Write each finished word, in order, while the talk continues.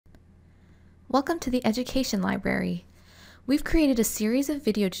Welcome to the Education Library. We've created a series of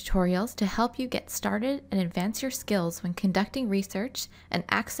video tutorials to help you get started and advance your skills when conducting research and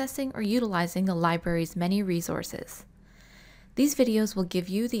accessing or utilizing the library's many resources. These videos will give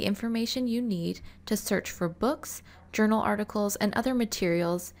you the information you need to search for books, journal articles, and other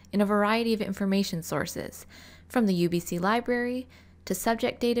materials in a variety of information sources, from the UBC Library to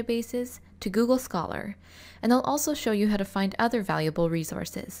subject databases to Google Scholar, and they'll also show you how to find other valuable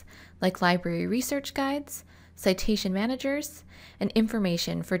resources like library research guides, citation managers, and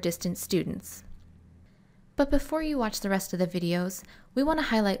information for distant students. But before you watch the rest of the videos, we want to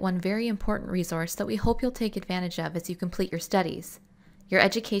highlight one very important resource that we hope you'll take advantage of as you complete your studies: your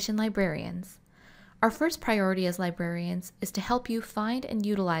education librarians. Our first priority as librarians is to help you find and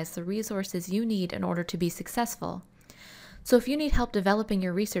utilize the resources you need in order to be successful. So if you need help developing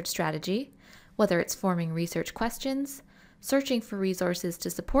your research strategy, whether it's forming research questions, searching for resources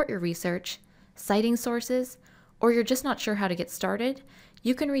to support your research, citing sources, or you're just not sure how to get started,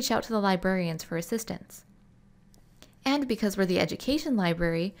 you can reach out to the librarians for assistance. And because we're the Education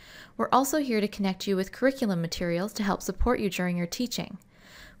Library, we're also here to connect you with curriculum materials to help support you during your teaching.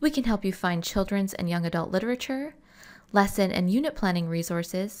 We can help you find children's and young adult literature, lesson and unit planning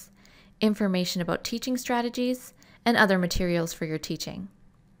resources, information about teaching strategies, and other materials for your teaching.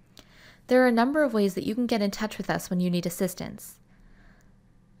 There are a number of ways that you can get in touch with us when you need assistance.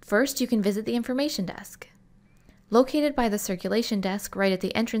 First, you can visit the information desk. Located by the circulation desk right at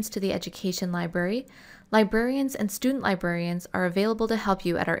the entrance to the Education Library, librarians and student librarians are available to help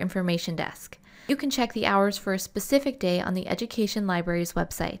you at our information desk. You can check the hours for a specific day on the Education Library's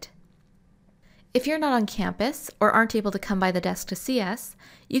website. If you're not on campus or aren't able to come by the desk to see us,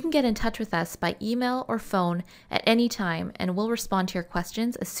 you can get in touch with us by email or phone at any time, and we'll respond to your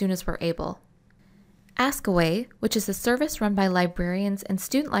questions as soon as we're able. Askaway, which is a service run by librarians and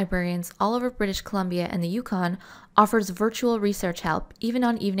student librarians all over British Columbia and the Yukon, offers virtual research help even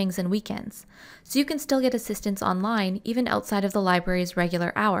on evenings and weekends, so you can still get assistance online even outside of the library's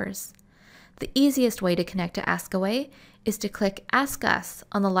regular hours. The easiest way to connect to Askaway is to click Ask Us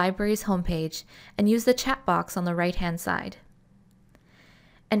on the library's homepage and use the chat box on the right-hand side.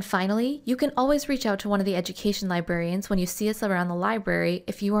 And finally, you can always reach out to one of the education librarians when you see us around the library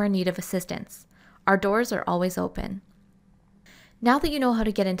if you are in need of assistance. Our doors are always open. Now that you know how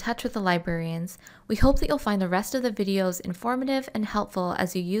to get in touch with the librarians, we hope that you'll find the rest of the videos informative and helpful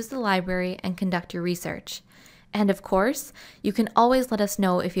as you use the library and conduct your research. And of course, you can always let us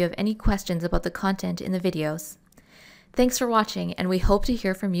know if you have any questions about the content in the videos. Thanks for watching, and we hope to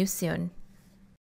hear from you soon.